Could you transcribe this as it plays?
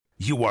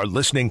You are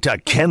listening to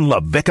Ken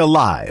Lavicka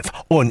Live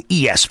on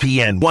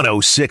ESPN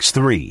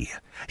 106.3.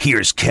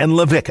 Here's Ken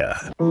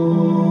Lavicka.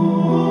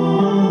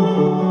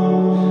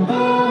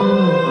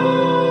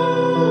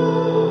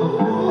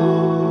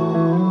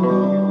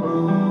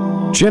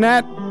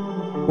 Ginette,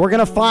 we're going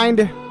to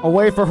find a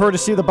way for her to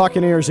see the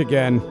Buccaneers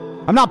again.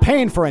 I'm not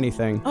paying for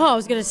anything. Oh, I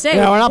was going to say.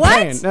 No, we're not what?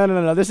 paying.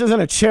 No. This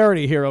isn't a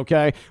charity here,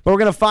 okay? But we're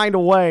going to find a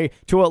way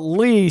to at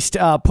least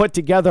put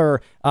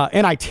together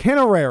an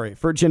itinerary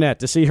for Ginette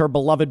to see her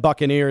beloved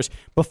Buccaneers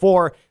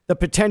before the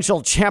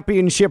potential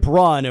championship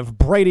run of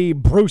Brady,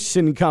 Bruce,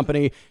 and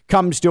company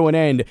comes to an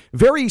end.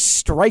 Very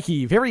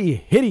striky, very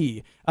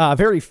hitty,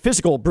 very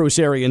physical Bruce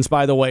Arians,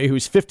 by the way,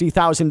 who's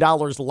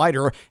 $50,000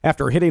 lighter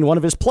after hitting one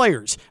of his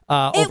players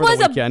over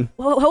the weekend.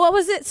 What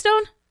was it,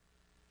 Stone?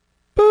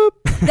 Boop.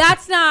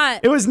 That's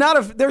not. It was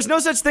not there's no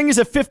such thing as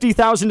a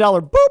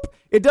 $50,000 boop.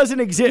 It doesn't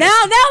exist. Now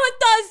it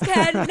does,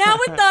 Ken. Now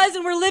it does,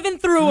 and we're living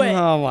through it.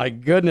 Oh, my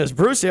goodness.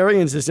 Bruce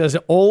Arians is as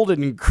old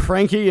and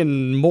cranky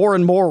and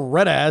more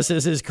red ass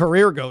as his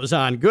career goes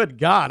on. Good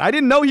God. I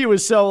didn't know he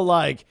was so,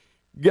 like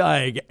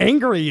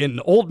angry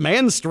and old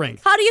man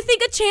strength. How do you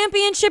think a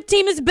championship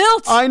team is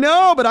built? I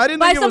know, but I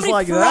didn't think it was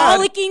like that. By somebody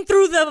frolicking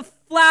through the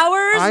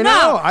flowers? I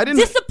know. I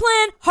didn't.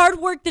 Discipline, hard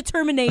work,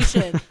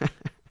 determination.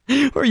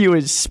 Were you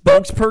his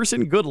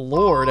spokesperson? Good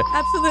Lord.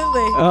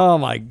 Absolutely. Oh,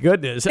 my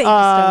goodness.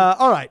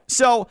 All right.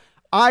 So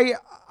I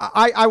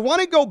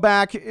want to go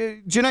back.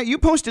 Ginette, you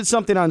posted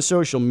something on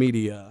social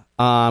media.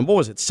 What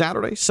was it?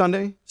 Saturday? It was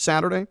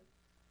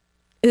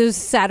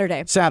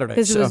Saturday.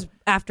 Because it was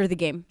after the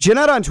game.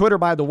 Ginette on Twitter,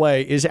 by the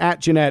way, is at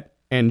Ginette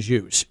and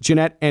Juice.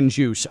 Ginette and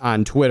Juice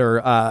on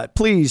Twitter.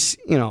 Please,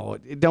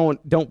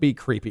 don't be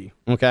creepy,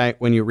 okay,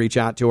 when you reach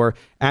out to her,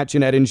 at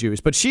Ginette and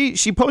Juice. But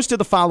she posted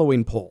the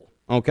following poll,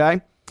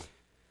 okay?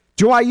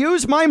 Do I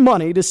use my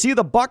money to see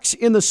the Bucs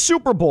in the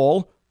Super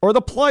Bowl or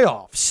the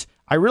playoffs?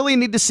 I really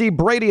need to see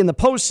Brady in the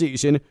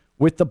postseason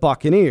with the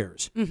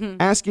Buccaneers. Mm-hmm.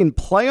 Asking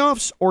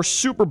playoffs or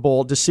Super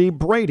Bowl to see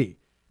Brady.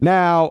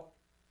 Now,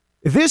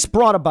 this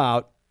brought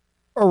about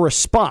a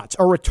response,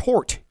 a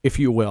retort, if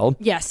you will,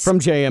 yes, from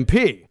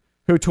JMP,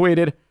 who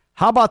tweeted,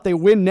 how about they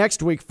win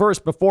next week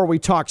first before we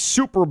talk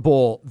Super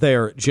Bowl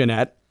there,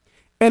 Ginette?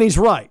 And he's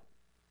right.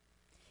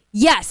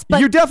 Yes,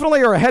 but you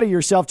definitely are ahead of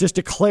yourself just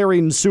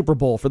declaring Super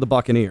Bowl for the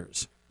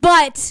Buccaneers.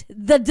 But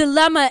the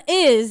dilemma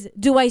is,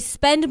 do I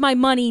spend my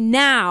money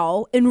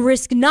now and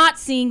risk not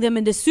seeing them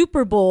in the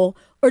Super Bowl,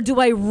 or do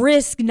I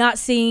risk not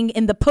seeing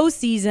in the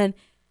postseason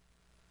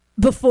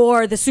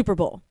before the Super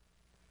Bowl?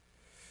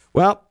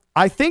 Well,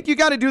 I think you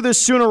got to do this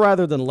sooner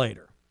rather than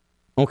later,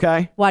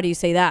 okay? Why do you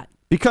say that?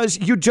 Because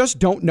you just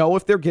don't know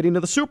if they're getting to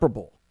the Super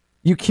Bowl.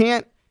 You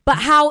can't. But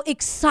how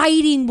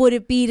exciting would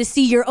it be to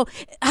see your own?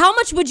 How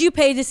much would you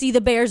pay to see the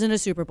Bears in a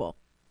Super Bowl?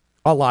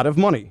 A lot of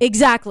money.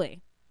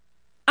 Exactly.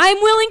 I'm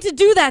willing to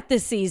do that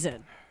this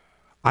season.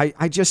 I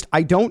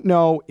don't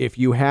know if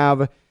you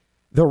have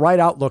the right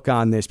outlook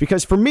on this,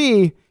 because for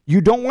me, you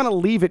don't want to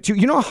leave it to,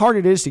 you know how hard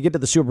it is to get to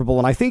the Super Bowl,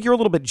 and I think you're a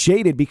little bit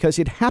jaded because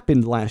it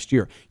happened last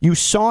year. You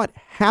saw it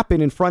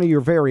happen in front of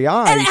your very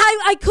eyes. And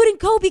I couldn't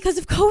go because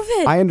of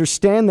COVID. I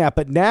understand that,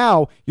 but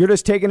now you're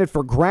just taking it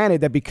for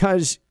granted that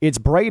because it's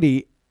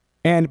Brady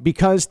and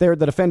because they're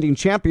the defending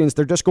champions,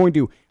 they're just going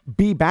to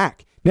be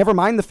back. Never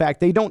mind the fact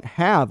they don't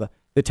have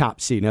the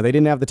top seed. Now, they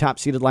didn't have the top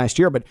seeded last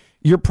year, but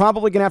you're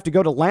probably going to have to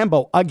go to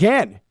Lambeau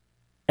again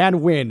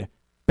and win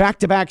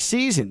back-to-back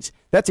seasons.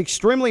 That's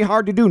extremely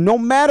hard to do, no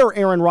matter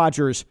Aaron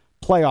Rodgers'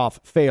 playoff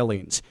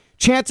failings.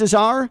 Chances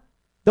are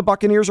the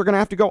Buccaneers are going to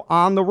have to go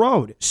on the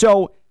road.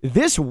 So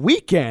this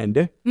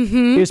weekend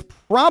is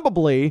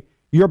probably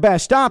your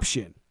best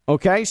option,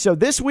 okay? So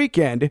this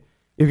weekend,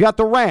 you've got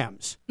the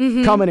Rams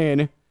coming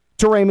in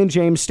to Raymond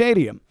James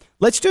Stadium.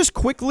 Let's just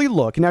quickly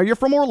look. Now, you're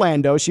from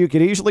Orlando, so you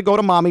could easily go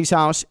to mommy's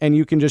house and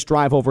you can just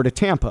drive over to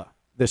Tampa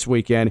this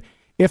weekend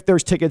if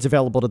there's tickets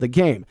available to the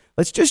game.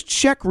 Let's just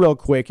check real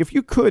quick. If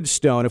you could,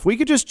 Stone, if we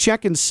could just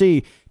check and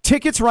see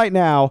tickets right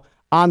now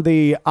on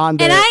the.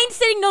 And I ain't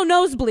sitting no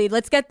nosebleed.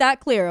 Let's get that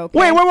clear, okay?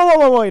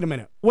 Wait a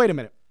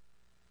minute.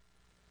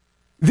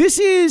 This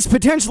is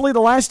potentially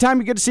the last time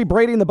you get to see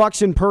Brady and the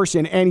Bucs in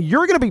person, and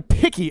you're going to be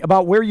picky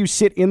about where you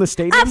sit in the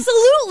stadium?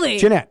 Absolutely.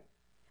 Jeanette.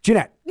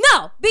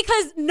 No,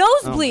 because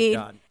nosebleed,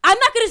 I'm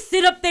not going to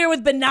sit up there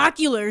with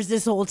binoculars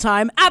this whole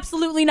time.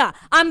 Absolutely not.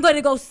 I'm going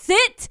to go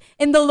sit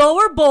in the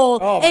lower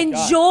bowl,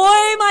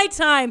 enjoy my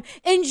time,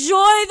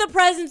 enjoy the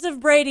presence of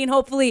Brady, and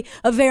hopefully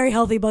a very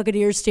healthy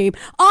Buccaneers team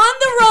on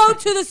the road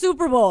to the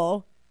Super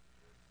Bowl.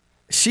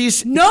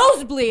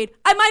 Nosebleed.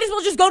 I might as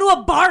well just go to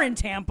a bar in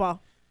Tampa.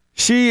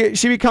 She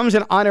becomes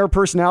an on-air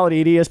personality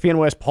at ESPN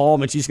West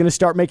Palm, and she's going to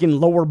start making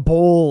lower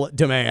bowl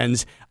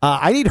demands.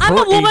 I need her I'm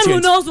a woman agent.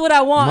 who knows what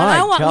I want. My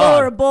I want God.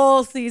 lower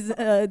bowl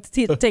season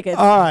tickets.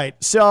 All right,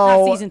 so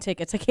not season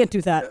tickets. I can't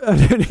do that.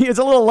 It's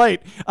a little late.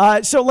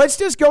 So let's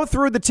just go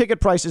through the ticket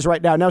prices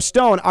right now. Now,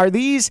 Stone, are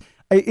these?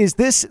 Is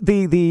this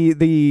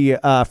the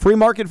free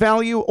market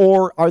value,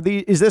 or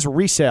is this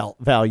resale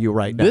value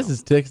right now? This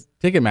is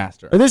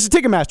Ticketmaster. This is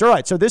Ticketmaster. All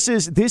right, so this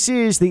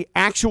is the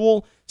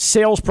actual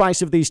sales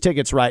price of these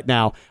tickets right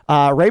now.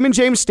 Raymond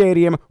James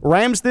Stadium,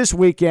 Rams this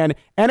weekend,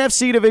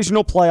 NFC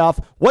Divisional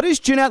Playoff. What is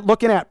Ginette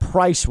looking at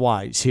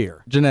price-wise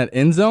here? Ginette,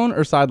 end zone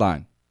or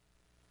sideline?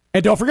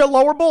 And don't forget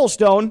lower bowl,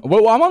 Stone.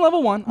 Well, I'm on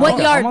level 1. What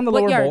yard? I'm on the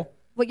lower bowl.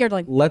 What yard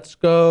line? Let's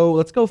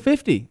go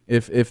 50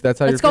 if that's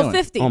how you're feeling. Let's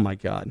go 50. Oh, my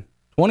God.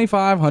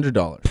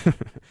 $2,500.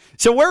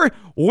 So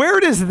where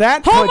does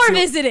that Home put or you?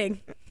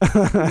 visiting?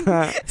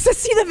 So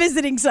see the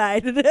visiting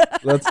side.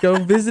 Let's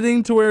go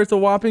visiting to where it's a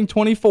whopping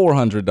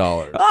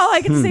 $2,400. Oh,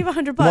 I can save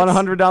 $100.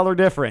 $100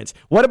 difference.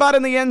 What about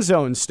in the end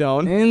zone,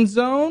 Stone? End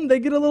zone, they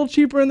get a little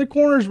cheaper in the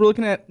corners. We're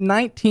looking at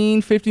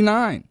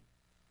 $1,959.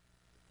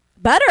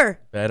 Better.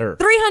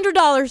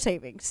 $300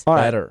 savings. All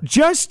right. Better.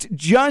 Just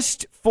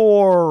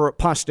for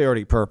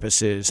posterity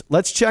purposes,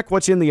 let's check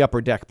what's in the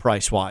upper deck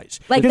price-wise.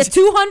 Like Because the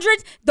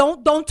 200s,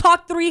 don't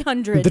talk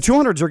 300. the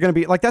 200s are going to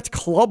be, like, that's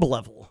club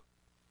level.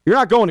 You're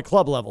not going to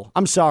club level.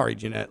 I'm sorry,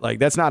 Ginette. Like,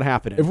 that's not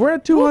happening. If we're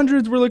at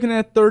 200s, we're looking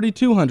at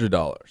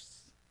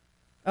 $3,200.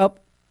 Oh,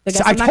 I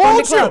guess I I'm not going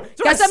told to club. you.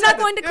 Guess I'm not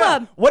going to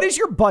club. What is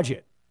your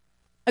budget?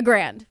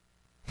 $1,000.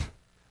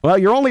 Well,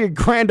 you're only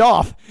 $1,000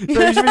 off, so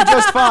you should be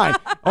just fine.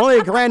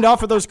 Only $1,000 off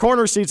for those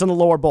corner seats on the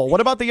lower bowl.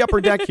 What about the upper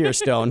deck here,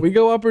 Stone? We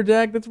go upper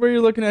deck. That's where you're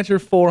looking at your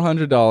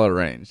 $400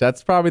 range.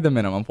 That's probably the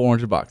minimum,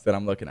 $400 that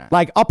I'm looking at.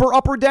 Like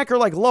upper deck or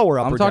like lower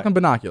upper deck? I'm talking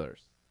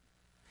binoculars.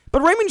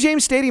 But Raymond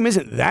James Stadium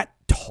isn't that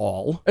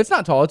tall. It's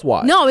not tall. It's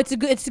wide. No,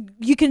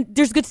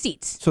 there's good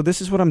seats. So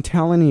this is what I'm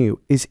telling you,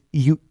 is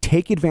you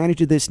take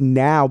advantage of this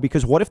now,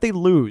 because what if they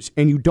lose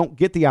and you don't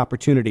get the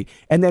opportunity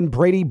and then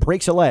Brady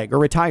breaks a leg or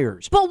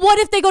retires? But what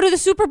if they go to the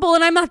Super Bowl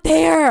and I'm not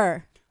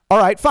there? All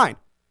right, fine.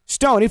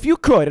 Stone, if you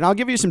could, and I'll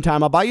give you some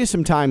time, I'll buy you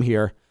some time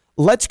here.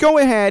 Let's go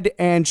ahead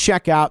and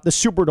check out the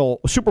Super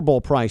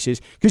Bowl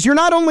prices, because you're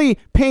not only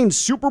paying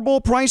Super Bowl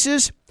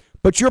prices,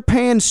 but you're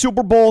paying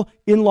Super Bowl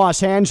in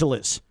Los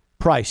Angeles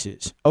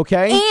prices,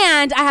 okay?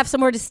 And I have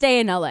somewhere to stay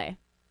in LA.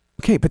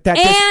 Okay, but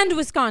and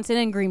Wisconsin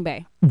and Green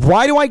Bay.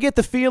 Why do I get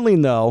the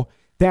feeling, though,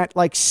 that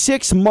like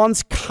 6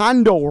 months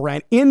condo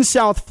rent in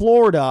South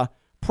Florida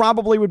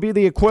probably would be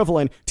the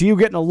equivalent to you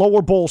getting a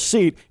lower bowl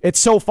seat at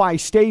SoFi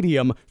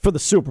Stadium for the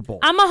Super Bowl?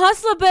 I'm a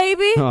hustler,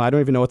 baby. Oh, I don't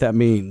even know what that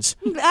means.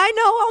 I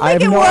know. I I'll make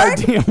have it no work.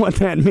 idea what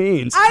that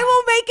means. I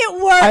will make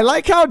it work. I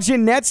like how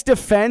Ginette's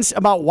defense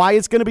about why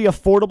it's going to be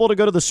affordable to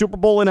go to the Super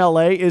Bowl in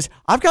LA is,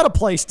 I've got a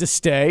place to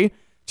stay.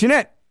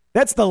 Ginette,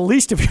 that's the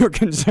least of your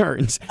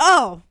concerns.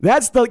 Oh.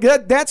 That's going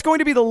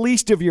to be the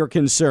least of your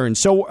concerns.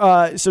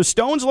 So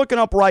Stone's looking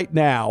up right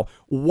now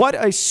what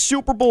a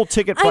Super Bowl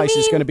ticket price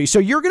is going to be. So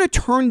you're going to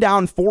turn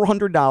down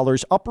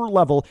 $400 upper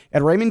level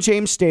at Raymond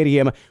James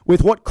Stadium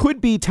with what could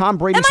be Tom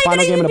Brady's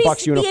final game in a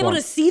Bucs uniform. Be able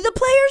to see the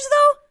players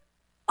though?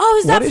 Oh,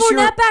 is that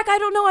Fournette back? I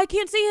don't know. I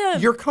can't see him.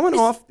 You're coming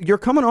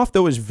off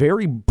though as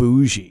very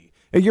bougie.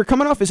 You're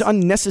coming off as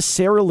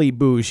unnecessarily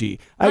bougie.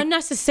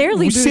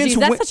 Unnecessarily bougie? Is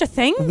that such a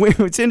thing?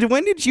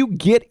 When did you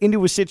get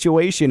into a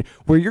situation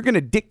where you're going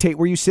to dictate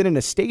where you sit in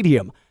a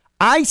stadium?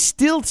 I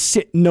still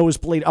sit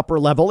nosebleed upper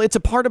level. It's a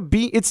part of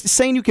it's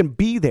saying you can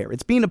be there.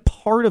 It's being a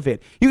part of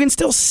it. You can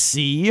still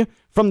see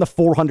from the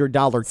 $400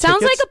 tickets.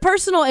 Sounds like a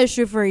personal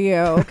issue for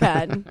you,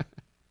 Ken.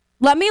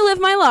 Let me live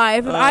my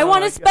life. If I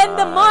want to spend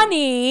the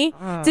money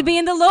to be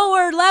in the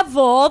lower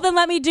level, then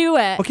let me do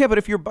it. Okay, but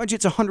if your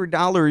budget's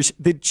 $100,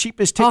 the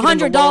cheapest ticket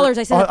 $100,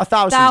 I said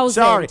 $1,000.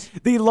 Sorry.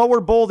 The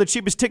lower bowl, the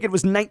cheapest ticket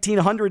was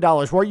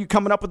 $1,900. Where are you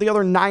coming up with the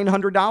other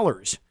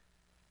 $900?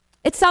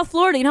 It's South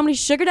Florida. You know how many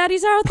sugar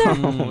daddies are out there?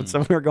 Oh,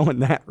 so we're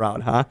going that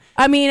route, huh?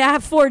 I mean, I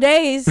have 4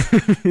 days.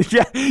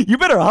 Yeah, you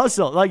better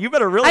hustle. Like, you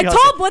better really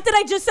hustle. What did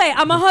I just say?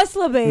 I'm a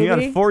hustler, baby.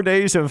 You got 4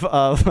 days of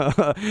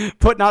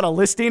putting out a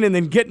listing and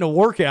then getting to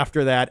work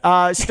after that.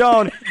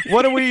 Stone,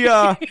 what are we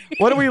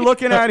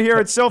looking at here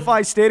at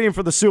SoFi Stadium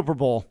for the Super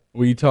Bowl?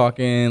 We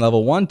talking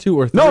level 1, 2,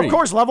 or 3? No, of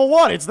course, level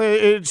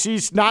 1.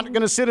 She's not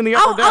going to sit in the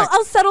upper deck.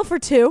 I'll settle for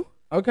 2.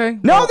 Okay.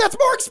 No, that's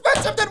more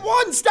expensive than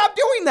 1. Stop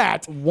doing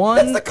that.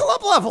 That's the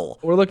club level.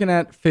 We're looking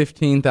at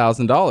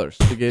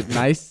 $15,000 to get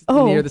nice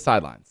near the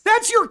sidelines.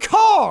 That's your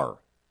car.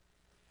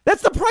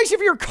 That's the price of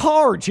your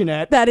car,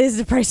 Ginette. That is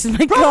the price of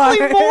my car.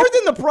 Probably more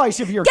than the price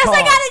of your car. Guess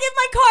I gotta give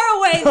my car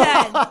away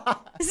then.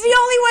 It's the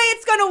only way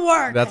it's gonna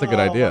work. That's a good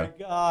idea. Oh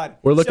my God.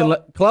 We're looking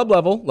club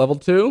level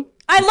 2.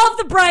 I love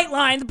the Bright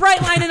Line. The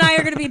Bright Line and I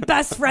are gonna be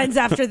best friends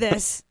after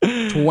this.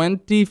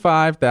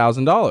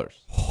 $25,000.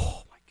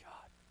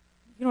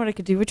 You know what I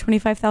could do with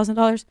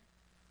 $25,000?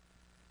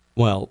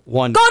 Well,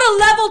 Go to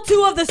level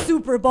 2 of the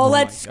Super Bowl.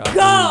 Let's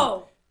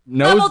go.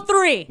 Level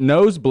 3.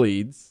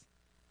 Nosebleeds.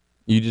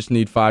 You just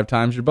need 5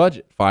 times your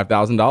budget.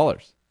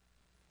 $5,000.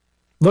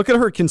 Look at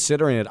her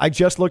considering it. I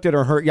just looked at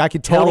her. I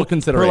could tell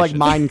her like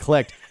mind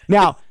clicked.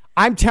 Now,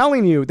 I'm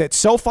telling you that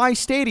SoFi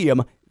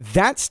Stadium, the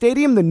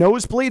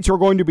nosebleeds are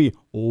going to be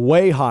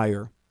way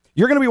higher.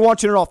 You're going to be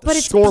watching it off the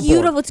scoreboard. But it's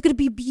beautiful. It's going to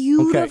be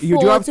beautiful. Okay,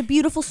 it's a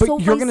beautiful SoFi But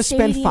you're going to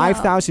spend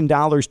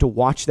 $5,000 to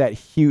watch that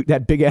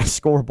big-ass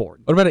scoreboard.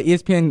 What about an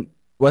ESPN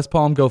West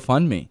Palm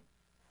GoFundMe?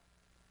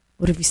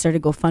 What if we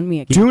started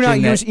GoFundMe again? Do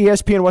not use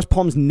ESPN West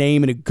Palm's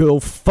name in a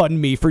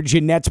GoFundMe for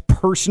Ginette's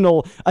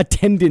personal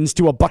attendance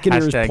to a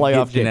Buccaneers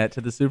playoff game. Ginette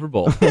to the Super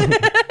Bowl.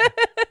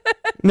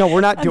 No, we're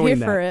not doing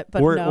here that. For it,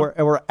 but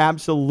we're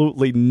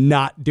absolutely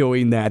not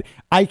doing that.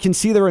 I can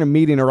see they're in a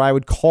meeting, or I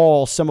would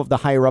call some of the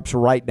higher ups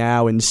right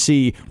now and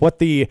see what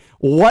the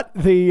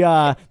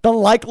likelihood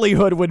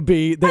would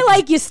be. That I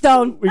like you,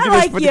 Stone. We can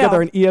just put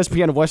together an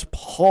ESPN West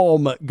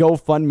Palm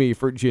GoFundMe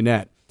for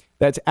Ginette.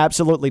 That's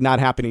absolutely not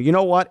happening. You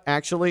know what?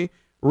 Actually,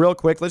 real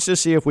quick, let's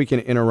just see if we can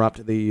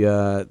interrupt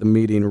the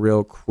meeting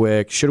real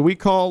quick. Should we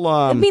call?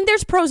 I mean,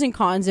 there's pros and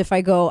cons if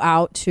I go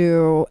out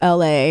to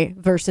LA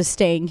versus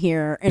staying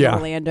here in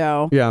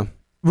Orlando. Yeah.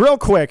 Real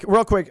quick,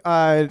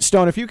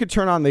 Stone, if you could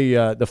turn on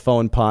the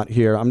phone pot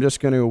here. I'm just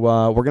going to,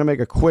 we're going to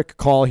make a quick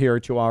call here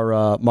to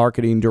our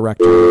marketing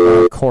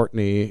director,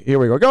 Courtney. Here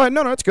we go. Go ahead.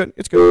 No, it's good.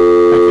 It's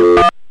good.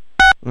 Thank you.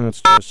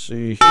 Let's just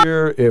see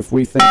here if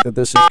we think that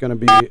this is going to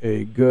be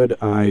a good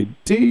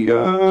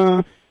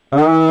idea.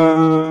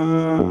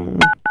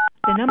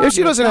 If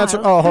she doesn't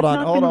answer, hold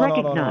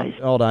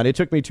on. It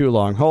took me too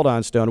long. Hold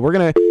on, Stone. We're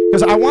gonna,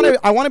 because I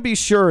want to be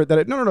sure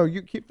that no.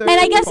 You keep that. And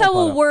I guess I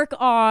will work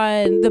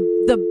on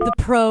the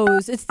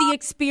pros. It's the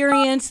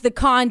experience, the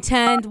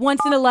content,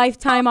 once in a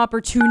lifetime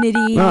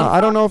opportunity. No,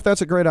 I don't know if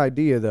that's a great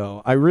idea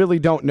though. I really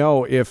don't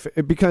know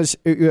because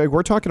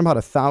we're talking about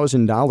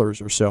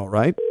 $1,000 or so,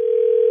 right?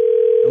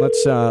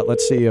 Let's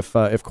see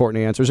if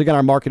Courtney answers. Again,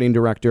 our marketing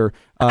director.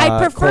 I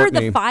prefer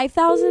Courtney. the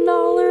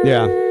 $5,000.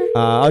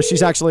 Yeah.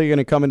 She's actually going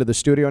to come into the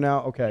studio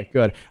now. Okay,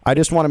 good. I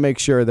just want to make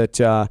sure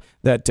that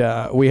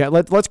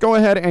let's go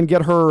ahead and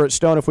get her,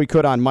 Stone, if we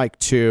could, on mic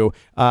too.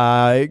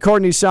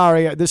 Courtney,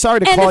 sorry to call you out of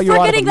the meeting. And if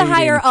we're getting the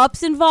higher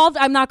ups involved,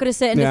 I'm not going to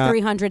sit in the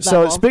 300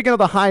 level. So speaking of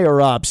the higher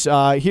ups,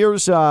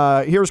 here's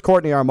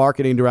Courtney, our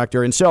marketing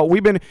director, and so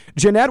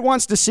Ginette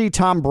wants to see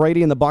Tom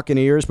Brady and the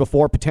Buccaneers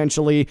before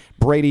potentially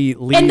Brady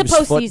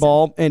leaves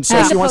football, and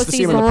so she wants to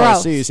see him in the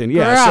postseason.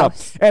 Yeah.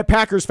 So,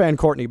 Packers fan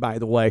Courtney, by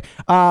the way.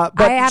 But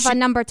I have a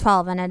number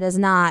 12, and it is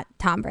not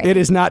Tom Brady. It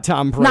is not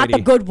Tom Brady. Not the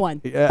good one.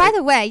 By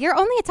the way, you're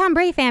only a Tom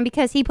Brady fan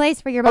because he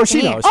plays for your Buccaneers.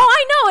 She knows. Oh,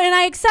 I know, and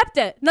I accept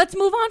it. Let's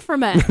move on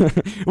from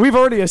it. We've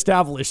already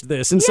established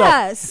this, and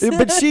yes.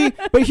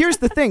 But here's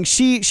the thing.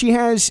 She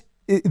has.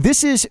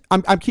 This is.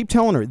 I keep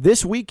telling her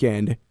this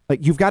weekend.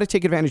 Like, you've got to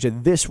take advantage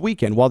of this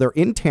weekend while they're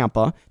in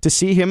Tampa to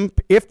see him.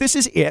 If this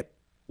is it,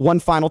 one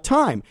final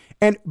time.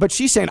 But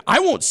she's saying, I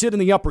won't sit in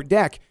the upper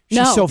deck.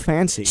 She's so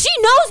fancy. She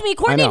knows me.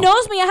 Courtney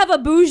knows me. I have a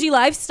bougie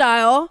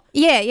lifestyle.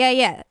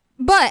 Yeah.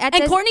 But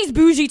Courtney's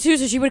bougie too,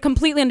 so she would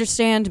completely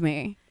understand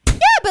me.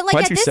 Yeah, but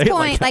at this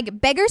point,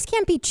 beggars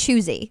can't be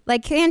choosy.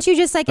 Like, can't you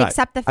just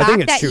accept the fact that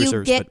you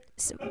get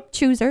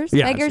choosers?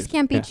 Yeah, beggars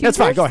can't be choosers. That's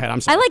fine. Go ahead. I'm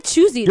sorry. I like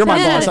choosy. You're my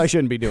boss. I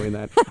shouldn't be doing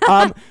that.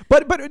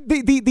 But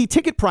the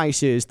ticket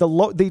price is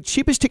the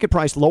cheapest ticket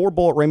price lower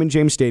bowl at Raymond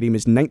James Stadium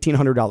is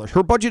 $1,900.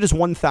 Her budget is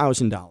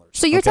 $1,000.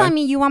 So you're telling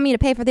me you want me to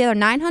pay for the other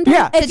 $900?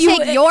 Yeah. To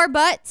take your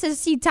butt to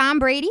see Tom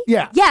Brady?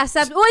 Yeah. Yes.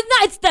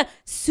 It's the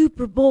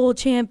Super Bowl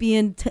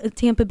champion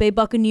Tampa Bay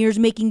Buccaneers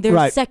making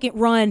their second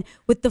run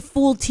with the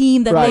full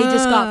team that they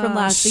just got from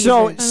last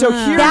season. So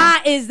here,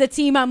 that is the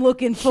team I'm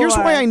looking for. Here's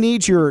why I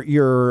need you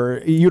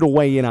to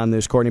weigh in on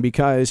this, Courtney,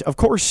 because of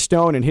course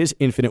Stone and his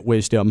infinite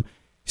wisdom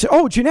said,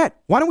 Ginette,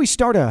 why don't we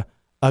start a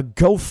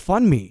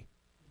GoFundMe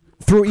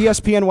through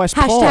ESPN West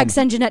Palm? Hashtag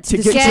send Ginette to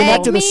the Super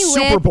Bowl. Get me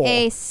Super Bowl. With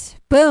a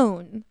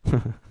spoon.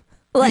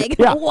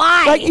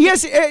 Why?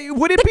 Yes,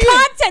 would it be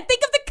content?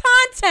 Think of the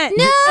content.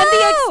 No. And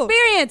the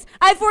experience.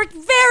 I've worked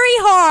very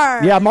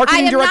hard. Yeah,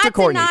 marketing director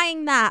Courtney. I am not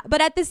denying that, but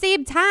at the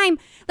same time,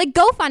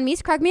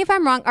 GoFundMes, correct me if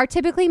I'm wrong, are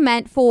typically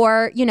meant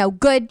for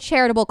good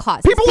charitable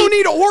causes. People who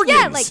need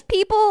organs. Yeah,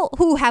 people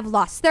who have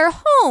lost their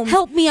homes.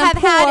 Help me, I'm have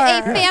poor.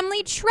 Had a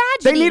family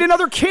tragedy. They need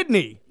another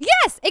kidney.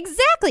 Yes,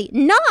 exactly.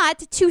 Not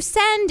to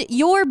send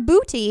your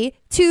booty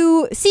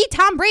to see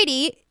Tom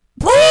Brady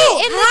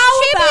play in the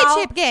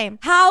championship game.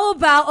 How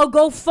about a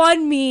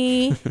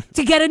GoFundMe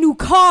to get a new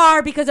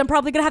car, because I'm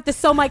probably going to have to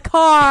sell my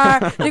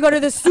car to go to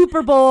the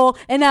Super Bowl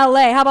in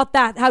LA. How about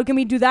that? How can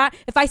we do that?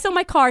 If I sell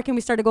my car, can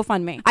we start a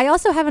GoFundMe? I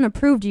also haven't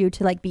approved you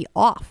to be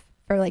off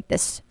for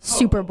this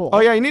Super Bowl. Oh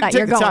yeah, you need to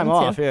take the time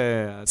off.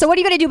 Yeah. So what are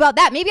you going to do about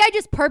that? Maybe I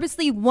just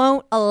purposely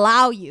won't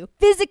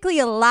physically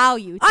allow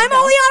you. I'm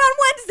only on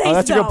Wednesdays.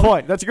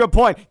 That's a good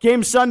point.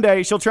 Game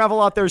Sunday. She'll travel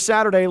out there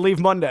Saturday, leave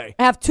Monday.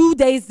 I have 2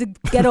 days to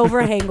get over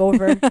a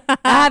hangover. I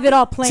have it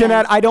all planned.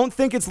 Ginette, I don't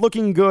think it's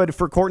looking good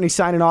for Courtney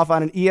signing off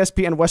on an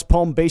ESPN West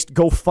Palm based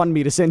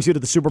GoFundMe to send you to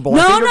the Super Bowl.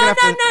 No.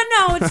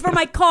 It's for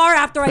my car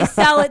after I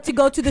sell it to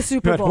go to the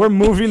Super Bowl. We're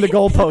moving the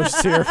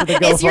goalposts here for the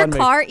GoFundMe. Is your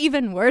car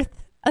even worth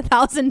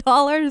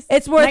 $1,000?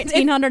 It's worth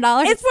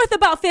 $1,900. It's worth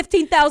about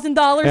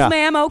 $15,000,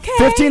 ma'am. Okay.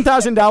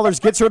 $15,000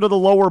 gets her to the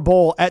lower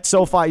bowl at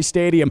SoFi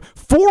Stadium.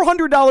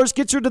 $400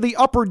 gets her to the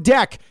upper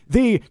deck,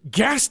 the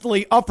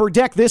ghastly upper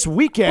deck this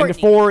weekend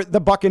for the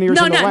Buccaneers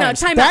and the Rams.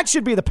 Time that out.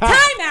 should be the path.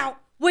 Time out.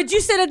 Would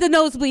you sit at the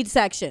nosebleed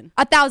section?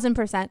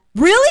 1,000%.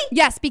 Really?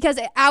 Yes, because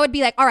I would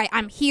be like, all right,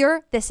 I'm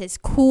here. This is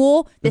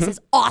cool. This is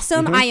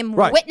awesome. I am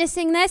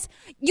witnessing this.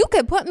 You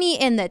could put me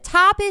in the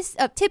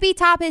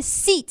tippy-toppest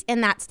seat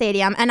in that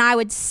stadium, and I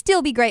would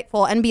still be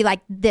grateful and be like,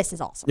 this is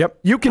awesome. Yep.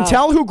 You can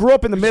tell who grew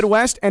up in the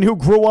Midwest and who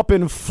grew up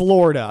in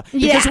Florida.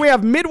 Because we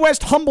have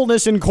Midwest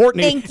humbleness in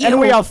Courtney. Thank you. And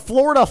we have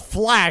Florida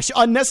flash,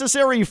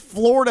 unnecessary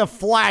Florida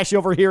flash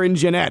over here in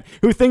Ginette,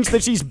 who thinks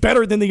that she's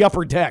better than the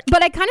upper deck.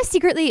 But I kind of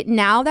secretly,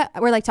 now that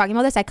we're like talking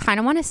about this, I kind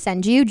of want to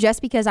send you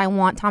just because I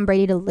want Tom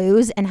Brady to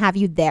lose and have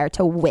you there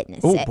to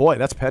witness it. Oh, boy,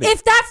 that's petty.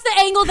 If that's the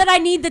angle that I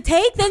need to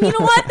take, then you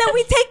know what? Then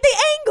we take the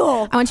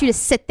angle. I want you to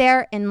sit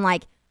there and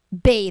like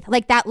bathe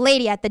like that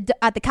lady at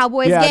the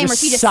Cowboys game where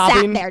she just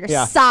sobbing. sat there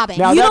just sobbing.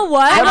 Now you know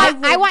what?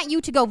 I want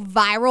you to go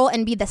viral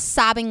and be the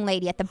sobbing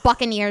lady at the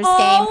Buccaneers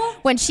game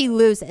when she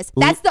loses.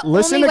 That's the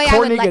only way I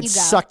would let you go. Listen to Courtney get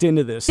sucked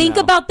into this. Think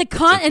now. about the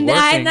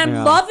and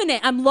I'm loving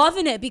it. I'm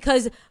loving it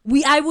because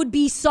I would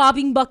be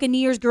sobbing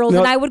Buccaneers girls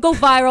and I would go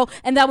viral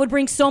and that would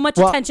bring so much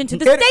attention to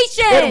the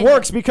station. It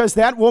works because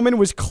that woman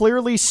was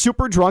clearly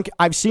super drunk.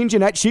 I've seen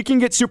Ginette. She can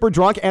get super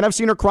drunk, and I've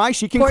seen her cry.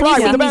 She can cry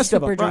with the best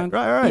of them.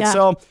 Right. Yeah.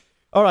 So.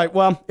 All right,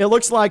 well, it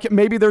looks like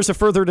maybe there's a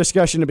further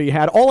discussion to be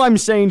had. All I'm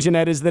saying,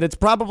 Ginette, is that it's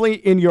probably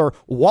in your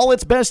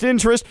wallet's best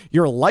interest,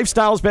 your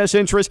lifestyle's best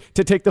interest,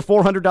 to take the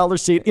 $400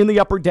 seat in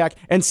the upper deck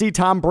and see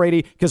Tom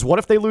Brady, because what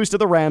if they lose to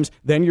the Rams?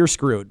 Then you're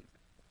screwed.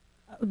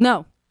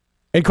 No.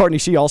 And Courtney,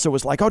 she also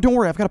was like, oh, don't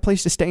worry, I've got a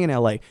place to stay in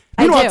L.A.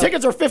 Meanwhile,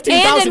 tickets are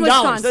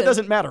 $15,000. That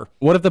doesn't matter.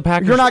 What if the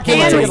Packers... You're not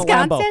getting a ticket to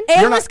Lambeau.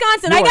 And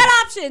Wisconsin. I got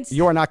options.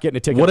 You are not getting a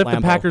ticket What to if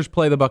Lambeau. the Packers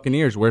play the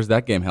Buccaneers? Where's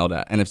that game held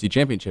at? NFC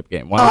Championship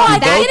game. Why I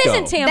don't think it go? is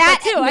in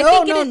Tampa, too.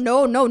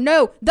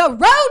 No. The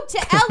road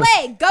to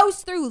L.A.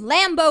 goes through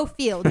Lambeau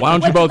Field. Why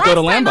don't you both go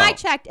to Lambeau? Last time I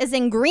checked is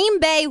in Green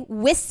Bay,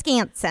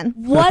 Wisconsin.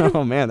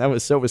 Oh, man, that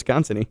was so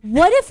Wisconsin-y.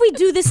 What if we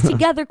do this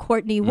together,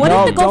 Courtney? What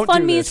if the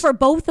GoFundMe is for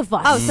both of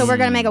us? Oh, so we're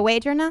going to make a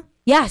wager now?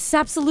 Yes,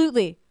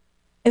 absolutely.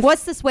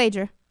 What's this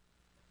wager?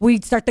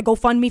 We start the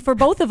GoFundMe for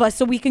both of us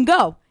so we can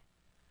go.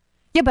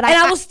 Yeah, but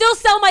I will still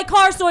sell my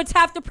car so it's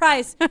half the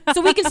price. So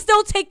we can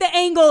still take the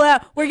angle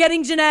out. We're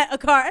getting Ginette a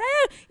car.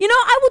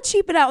 I will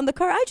cheap it out in the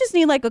car. I just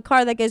need like a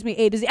car that gives me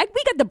A to Z.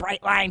 We got the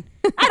Brightline.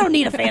 I don't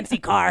need a fancy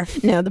car.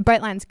 No, the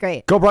Brightline's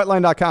great. Go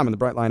Brightline.com and the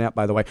Brightline app,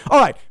 by the way. All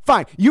right,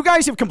 fine. You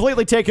guys have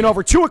completely taken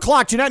over. 2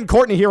 o'clock, Ginette and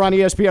Courtney here on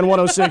ESPN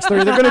 106.3.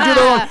 They're going to do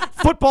their own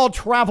football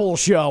travel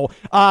show.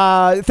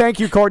 Thank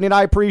you, Courtney, and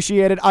I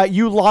appreciate it.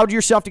 You allowed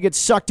yourself to get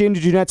sucked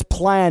into Ginette's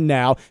plan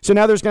now. So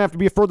now there's going to have to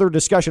be a further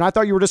discussion. I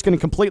thought you were just going to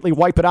completely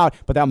wipe it out,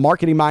 but that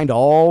marketing mind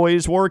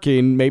always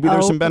working. Maybe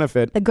there's some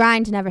benefit. The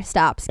grind never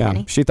stops,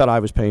 Kenny. Yeah, she thought I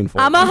was paying for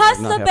it. I'm a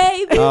hustler,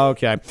 baby.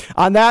 Okay.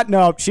 On that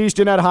note, she's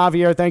Ginette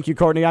Javier. Thank you,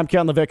 Courtney. I'm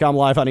Ken Lavicka. I'm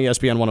live on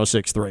ESPN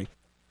 106.3.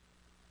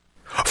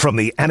 From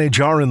the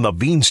Anajar and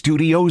Levine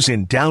Studios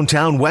in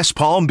downtown West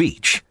Palm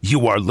Beach,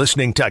 you are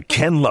listening to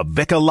Ken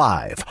Lavicka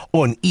Live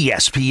on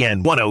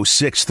ESPN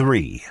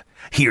 106.3.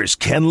 Here's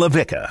Ken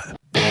Lavicka.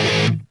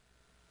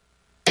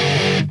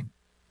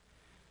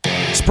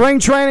 Spring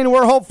training,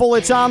 we're hopeful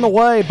it's on the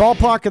way.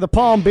 Ballpark of the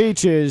Palm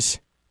Beaches.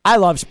 I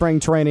love spring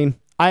training.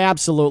 I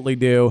absolutely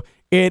do.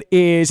 It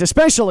is,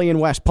 especially in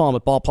West Palm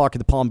at Ballpark of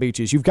the Palm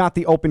Beaches. You've got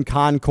the open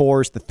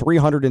concourse, the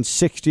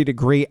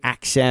 360-degree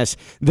access,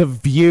 the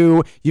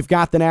view. You've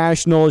got the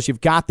Nationals.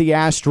 You've got the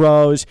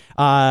Astros.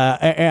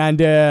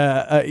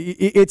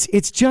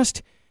 It's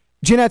just,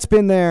 Ginette's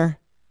been there.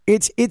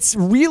 It's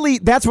really,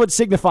 that's what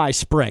signifies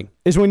spring,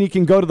 is when you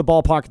can go to the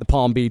Ballpark of the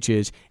Palm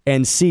Beaches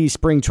and see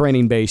spring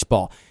training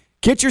baseball.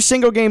 Get your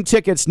single game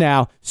tickets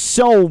now.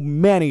 So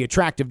many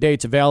attractive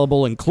dates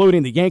available,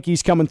 including the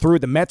Yankees coming through.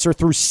 The Mets are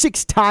through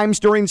 6 times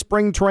during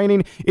spring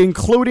training,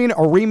 including a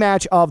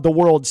rematch of the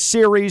World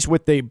Series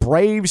with the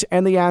Braves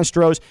and the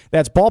Astros.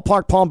 That's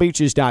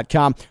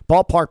ballparkpalmbeaches.com.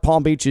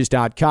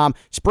 Ballparkpalmbeaches.com.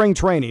 Spring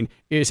training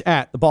is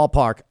at the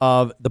Ballpark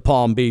of the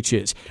Palm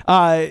Beaches.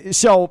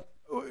 So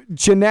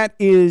Ginette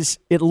is,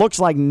 it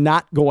looks like,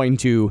 not going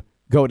to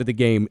go to the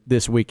game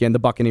this weekend, the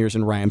Buccaneers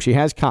and Rams. She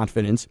has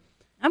confidence.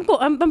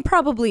 I'm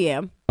probably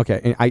am. Okay,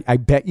 and I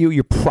bet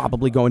you're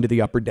probably going to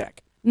the upper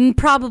deck.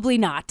 Probably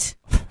not.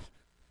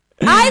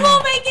 I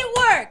will make it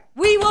work.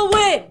 We will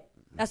win.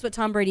 That's what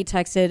Tom Brady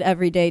texted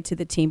every day to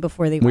the team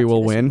before they went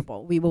to the Super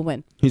Bowl. We will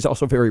win. He's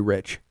also very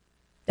rich.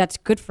 That's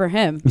good for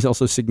him. He's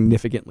also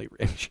significantly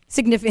rich.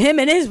 Him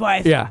and his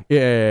wife. Yeah.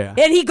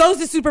 And he goes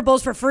to Super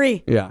Bowls for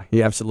free. Yeah,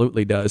 he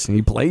absolutely does. And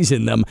he plays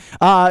in them.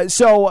 All right,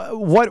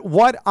 so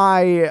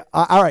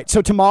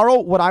tomorrow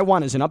what I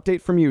want is an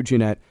update from you,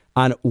 Ginette,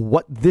 on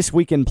what this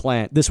weekend's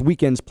plan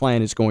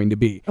is going to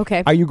be.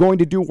 Okay. Are you going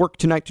to do work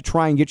tonight to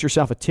try and get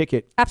yourself a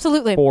ticket?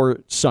 Absolutely.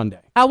 For Sunday?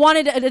 I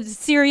wanted a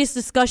serious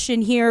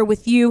discussion here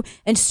with you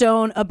and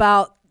Stone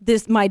about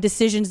my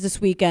decisions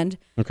this weekend.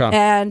 Okay.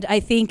 And I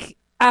think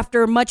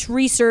after much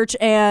research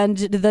and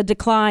the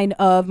decline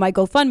of my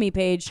GoFundMe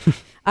page,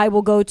 I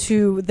will go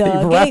to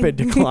the rapid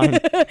decline.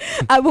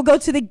 I will go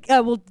to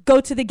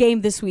the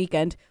game this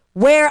weekend.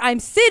 Where I'm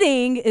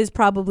sitting is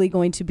probably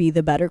going to be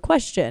the better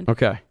question.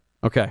 Okay.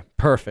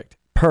 Perfect.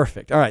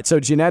 Perfect. All right. So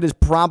Ginette is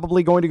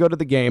probably going to go to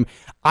the game.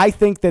 I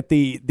think that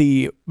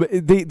the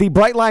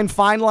bright line,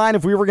 fine line,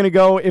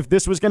 if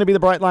this was going to be the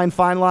bright line,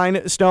 fine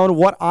line, Stone,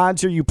 what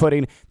odds are you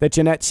putting that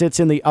Ginette sits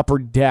in the upper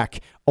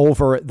deck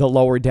over the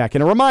lower deck?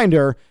 And a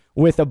reminder,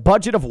 with a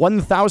budget of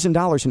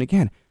 $1,000, and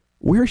again,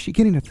 where is she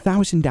getting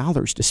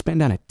 $1,000 to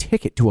spend on a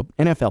ticket to an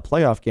NFL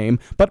playoff game?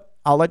 But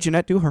I'll let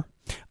Ginette do her.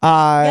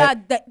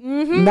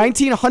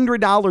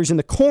 $1,900 in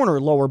the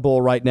corner lower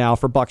bowl right now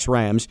for Bucs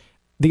Rams.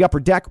 The upper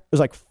deck is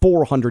like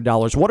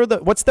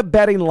 $400. What's the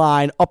betting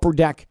line upper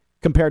deck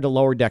compared to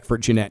lower deck for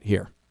Ginette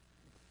here?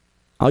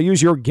 I'll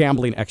use your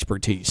gambling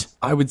expertise.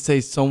 I would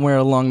say somewhere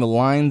along the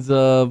lines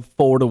of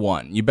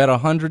 4-1. You bet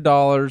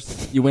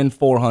 $100, you win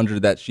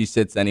 $400 that she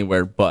sits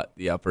anywhere but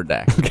the upper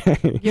deck.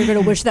 Okay. You're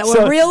going to wish that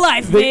were real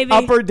life, baby. The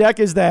upper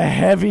deck is the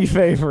heavy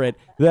favorite.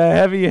 The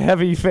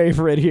heavy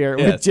favorite here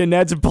with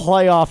Ginette's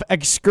playoff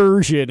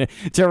excursion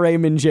to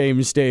Raymond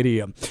James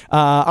Stadium.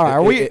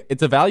 All right,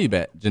 it's a value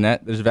bet,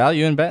 Ginette. There's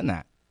value in betting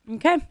that.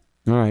 Okay.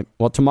 All right.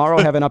 Well, tomorrow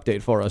have an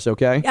update for us,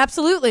 okay?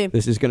 Absolutely.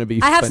 This is going to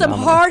be I have phenomenal.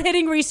 some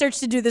hard-hitting reresearch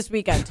to do this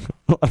weekend.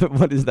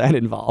 What does that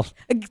involve?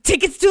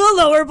 Tickets to a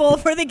lower bowl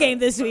for the game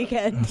this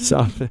weekend.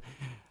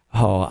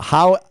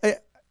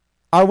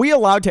 Are we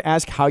allowed to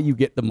ask how you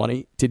get the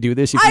money to do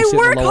this? I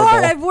work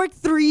hard. I've worked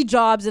 3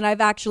 jobs, and I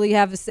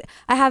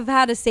have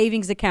had a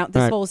savings account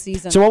this whole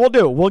season. So what we'll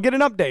do, we'll get an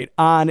update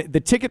on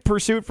the ticket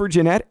pursuit for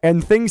Ginette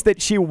and things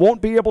that she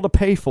won't be able to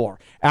pay for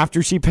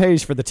after she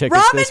pays for the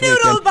tickets. Ramen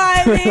noodles,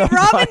 baby.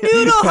 Ramen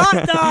noodle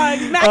hot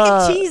dogs, mac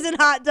and cheese and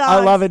hot dogs. I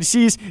love it.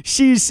 She's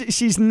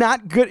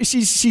not good.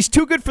 She's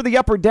too good for the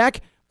upper deck,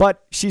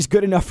 but she's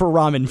good enough for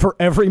ramen for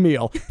every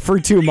meal for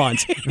 2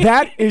 months.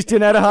 That is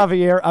Ginette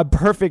Javier, a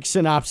perfect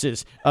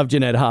synopsis of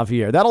Ginette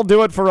Javier. That'll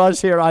do it for us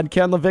here on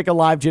Ken Lavicka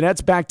Live. Ginette's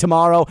back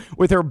tomorrow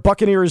with her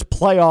Buccaneers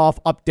playoff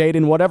update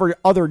and whatever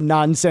other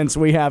nonsense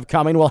we have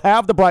coming. We'll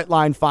have the bright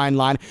line, fine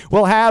line.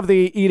 We'll have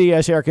the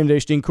EDS air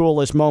conditioning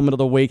coolest moment of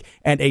the week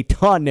and a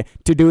ton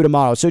to do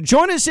tomorrow. So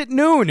join us at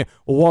noon,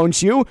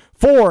 won't you?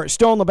 For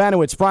Stone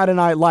Labanowitz, Friday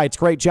Night Lights.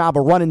 Great job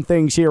of running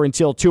things here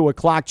until 2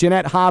 o'clock.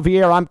 Ginette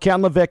Javier, I'm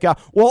Ken Lavicka.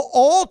 We'll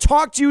all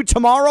talk to you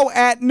tomorrow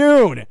at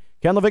noon.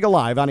 Ken Lavicka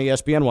Live on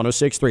ESPN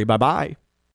 106.3. Bye-bye.